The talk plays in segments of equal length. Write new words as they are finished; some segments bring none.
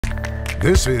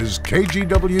This is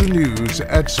KGW News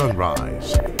at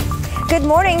Sunrise. Good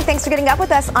morning. Thanks for getting up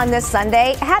with us on this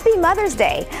Sunday. Happy Mother's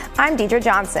Day. I'm Deidre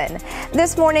Johnson.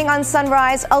 This morning on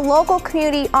Sunrise, a local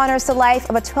community honors the life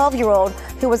of a 12-year-old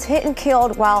who was hit and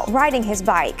killed while riding his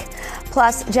bike.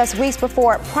 Plus, just weeks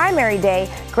before primary day,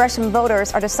 Gresham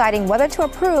voters are deciding whether to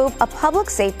approve a public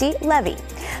safety levy.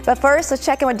 But first, let's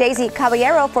check in with Daisy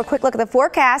Caballero for a quick look at the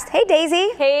forecast. Hey,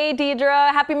 Daisy. Hey,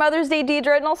 Deidre. Happy Mother's Day,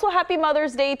 Deidre. And also happy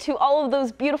Mother's Day to all of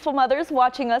those beautiful mothers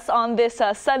watching us on this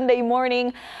Sunday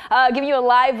morning. Giving you a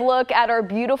live look at our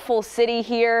beautiful city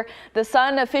here. The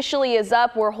sun officially is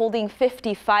up. We're holding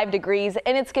 55 degrees,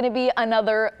 and it's going to be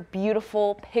another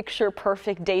beautiful,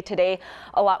 picture-perfect day today.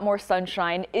 A lot more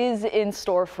sunshine is in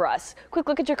store for us. Quick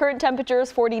look at your current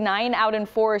temperatures. 49 out in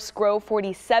Forest Grove,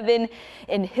 47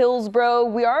 in Hillsborough.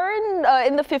 We are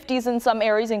in the 50s in some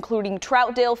areas, including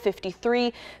Troutdale,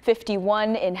 53,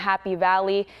 51 in Happy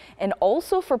Valley, and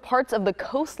also for parts of the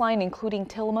coastline, including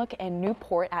Tillamook and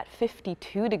Newport at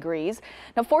 52 degrees.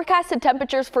 Now, forecasted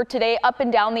temperatures for today up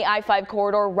and down the I-5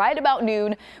 corridor right about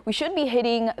noon. We should be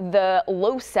hitting the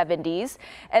low 70s,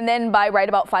 and then by right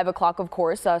about 5 o'clock, of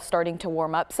course, starting to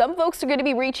warm up. Some folks are going to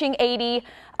be reaching 80,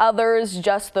 others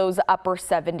just those upper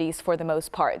 70s for the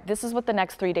most part. This is what the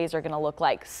next 3 days are going to look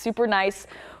like. Super nice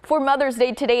for Mother's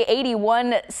Day today.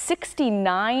 81,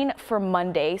 69 for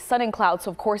Monday. Sun and clouds,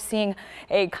 so of course seeing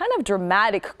a kind of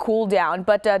dramatic cool down,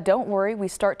 but don't worry, we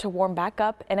start to warm back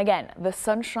up. And again, the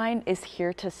sunshine is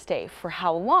here to stay. For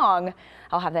how long?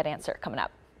 I'll have that answer coming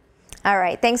up. All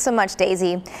right. Thanks so much,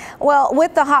 Daisy. Well,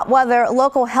 with the hot weather,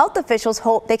 local health officials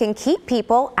hope they can keep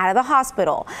people out of the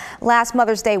hospital. Last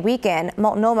Mother's Day weekend,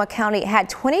 Multnomah County had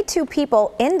 22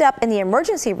 people end up in the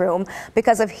emergency room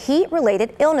because of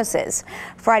heat-related illnesses.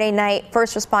 Friday night,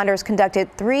 first responders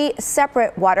conducted 3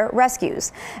 separate water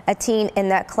rescues. A teen in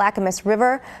the Clackamas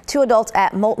River, 2 adults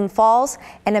at Molten Falls,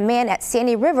 and a man at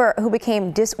Sandy River who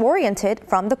became disoriented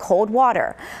from the cold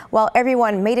water. While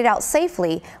everyone made it out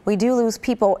safely, we do lose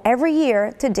people every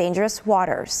year to dangerous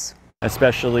waters.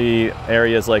 Especially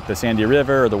areas like the Sandy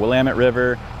River or the Willamette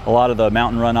River. A lot of the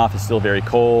mountain runoff is still very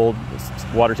cold.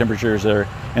 Water temperatures are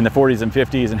in the 40s and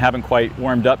 50s and haven't quite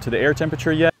warmed up to the air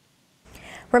temperature yet.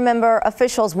 Remember,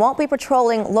 officials won't be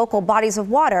patrolling local bodies of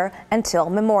water until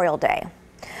Memorial Day.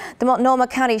 The Multnomah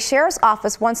County Sheriff's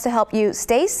Office wants to help you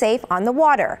stay safe on the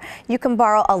water. You can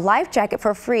borrow a life jacket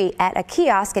for free at a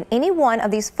kiosk in any one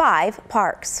of these 5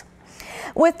 parks.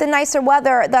 With the nicer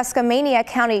weather, the Skamania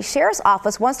County Sheriff's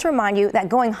Office wants to remind you that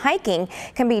going hiking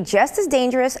can be just as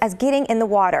dangerous as getting in the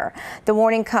water. The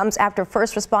warning comes after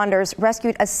first responders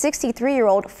rescued a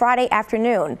 63-year-old Friday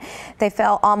afternoon. They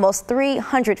fell almost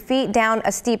 300 feet down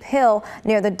a steep hill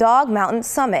near the Dog Mountain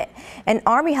summit. An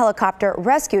Army helicopter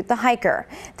rescued the hiker.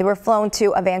 They were flown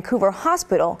to a Vancouver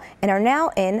hospital and are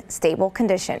now in stable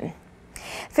condition.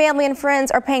 Family and friends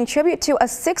are paying tribute to a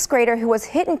 6th grader who was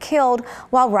hit and killed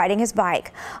while riding his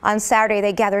bike. On Saturday,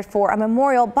 they gathered for a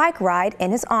memorial bike ride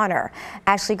in his honor.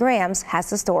 Ashley Grams has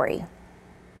the story.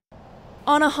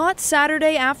 On a hot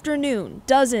Saturday afternoon,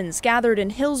 dozens gathered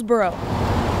in Hillsborough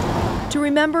to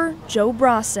remember Joe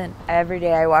Brosson. Every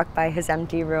day I walk by his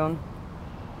empty room.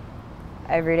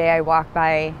 Every day I walk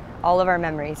by all of our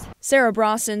memories. Sarah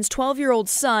Brosson's 12-year-old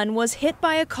son was hit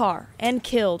by a car and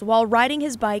killed while riding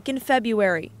his bike in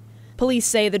February. Police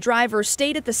say the driver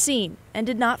stayed at the scene and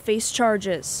did not face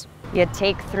charges. You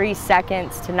take 3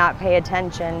 seconds to not pay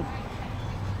attention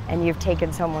and you've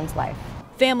taken someone's life.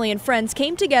 Family and friends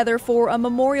came together for a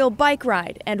memorial bike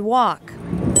ride and walk.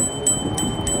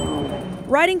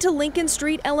 Riding to Lincoln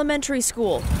Street Elementary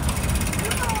School,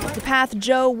 the path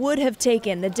Joe would have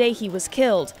taken the day he was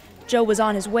killed. Joe was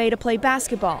on his way to play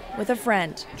basketball with a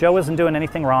friend. Joe wasn't doing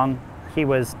anything wrong. He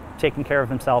was taking care of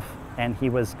himself and he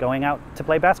was going out to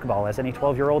play basketball as any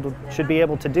 12-year-old should be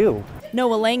able to do.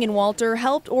 Noah Langenwalter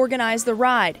helped organize the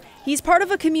ride. He's part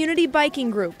of a community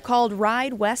biking group called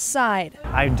Ride West Side.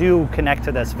 I do connect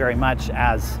to this very much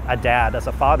as a dad, as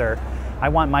a father. I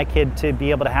want my kid to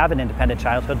be able to have an independent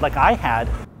childhood like I had.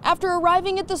 After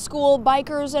arriving at the school,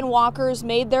 bikers and walkers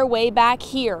made their way back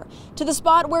here to the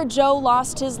spot where Joe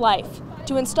lost his life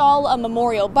to install a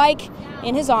memorial bike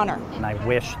in his honor. And I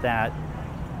wish that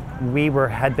we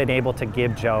had been able to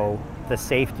give Joe the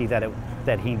safety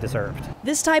that he deserved.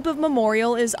 This type of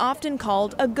memorial is often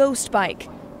called a ghost bike.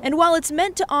 And while it's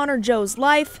meant to honor Joe's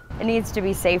life, it needs to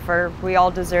be safer. We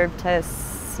all deserve to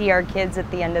see our kids at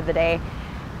the end of the day.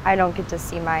 I don't get to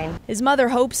see mine. His mother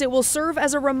hopes it will serve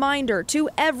as a reminder to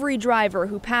every driver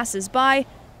who passes by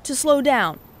to slow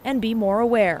down and be more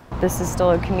aware. This is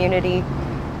still a community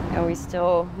and we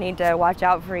still need to watch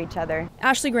out for each other.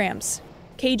 Ashley Grams,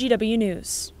 KGW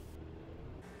News.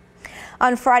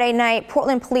 On Friday night,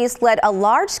 Portland police led a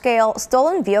large-scale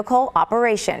stolen vehicle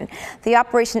operation. The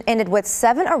operation ended with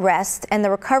 7 arrests and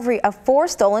the recovery of 4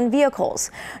 stolen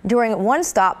vehicles. During one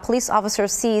stop, police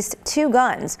officers seized 2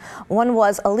 guns. One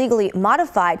was illegally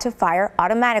modified to fire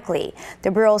automatically. The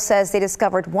Bureau says they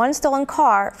discovered 1 stolen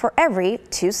car for every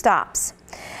 2 stops.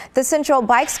 The Central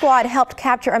Bike Squad helped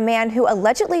capture a man who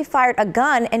allegedly fired a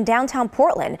gun in downtown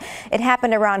Portland. It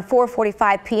happened around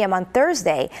 4:45 p.m. on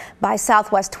Thursday by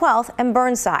Southwest 12th and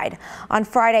Burnside. On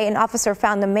Friday, an officer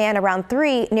found the man around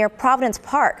 3 near Providence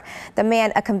Park. The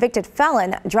man, a convicted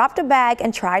felon, dropped a bag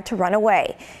and tried to run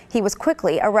away. He was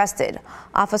quickly arrested.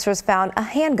 Officers found a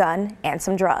handgun and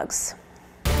some drugs.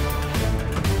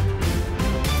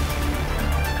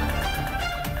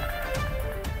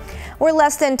 We're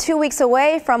less than 2 weeks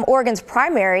away from Oregon's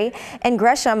primary. In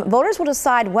Gresham, voters will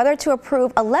decide whether to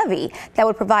approve a levy that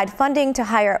would provide funding to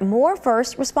hire more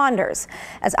first responders.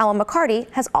 As Alan McCarty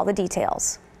has all the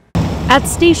details. At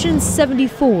Station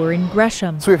 74 in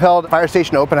Gresham. So we've held fire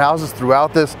station open houses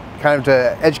throughout this, kind of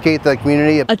to educate the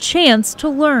community. A chance to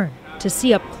learn, to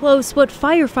see up close what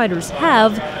firefighters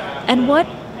have and what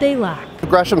they lack.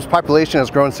 Gresham's population has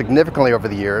grown significantly over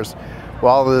the years.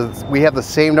 While we have the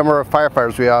same number of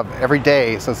firefighters we have every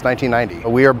day since 1990.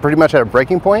 We are pretty much at a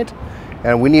breaking point,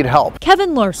 and we need help.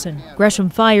 Kevin Larson, Gresham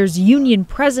Fire's union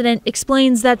president,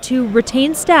 explains that to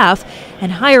retain staff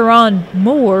and hire on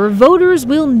more, voters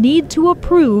will need to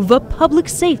approve a public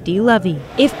safety levy.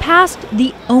 If passed,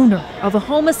 the owner of a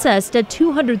home assessed at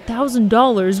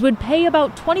 $200,000 would pay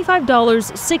about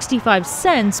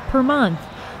 $25.65 per month,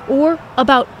 or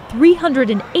about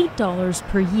 $308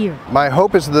 per year. My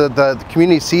hope is that the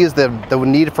community sees the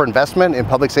need for investment in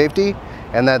public safety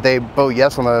and that they vote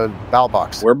yes on the ballot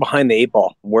box. We're behind the 8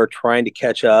 ball. We're trying to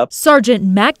catch up. Sergeant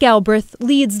Matt Galbraith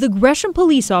leads the Gresham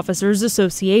Police Officers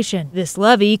Association. This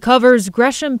levy covers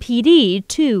Gresham PD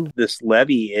too. This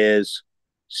levy is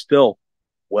still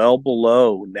well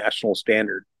below national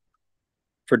standard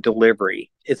for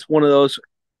delivery. It's one of those,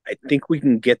 I think we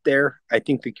can get there. I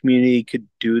think the community could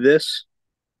do this,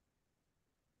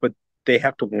 but they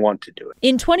have to want to do it.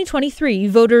 In 2023,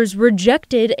 voters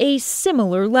rejected a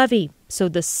similar levy, so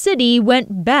the city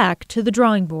went back to the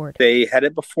drawing board. They had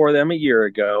it before them a year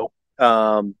ago.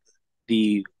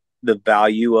 The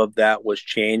value of that was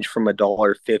changed from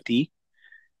 $1.50,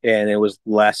 and it was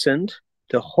lessened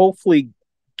to hopefully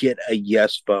get a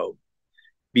yes vote,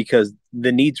 because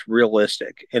the need's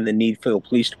realistic and the need for the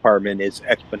police department is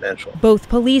exponential. Both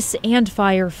police and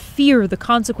fire fear the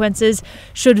consequences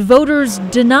should voters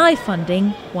deny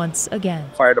funding once again.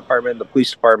 The fire department and the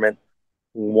police department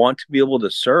want to be able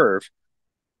to serve,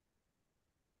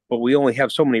 but we only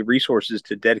have so many resources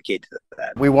to dedicate to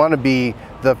that. We want to be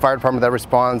the fire department that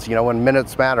responds, when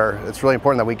minutes matter. It's really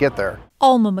important that we get there.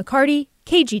 Alma McCarty,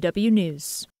 KGW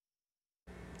News.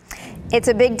 It's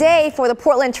a big day for the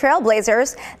Portland Trail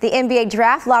Blazers. The NBA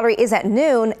draft lottery is at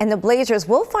noon, and the Blazers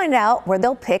will find out where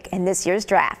they'll pick in this year's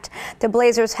draft. The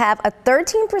Blazers have a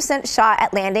 13% shot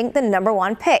at landing the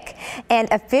 #1 pick and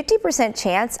a 50%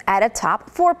 chance at a top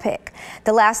 4 pick.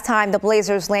 The last time the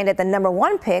Blazers landed the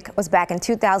 #1 pick was back in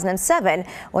 2007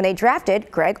 when they drafted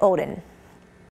Greg Oden.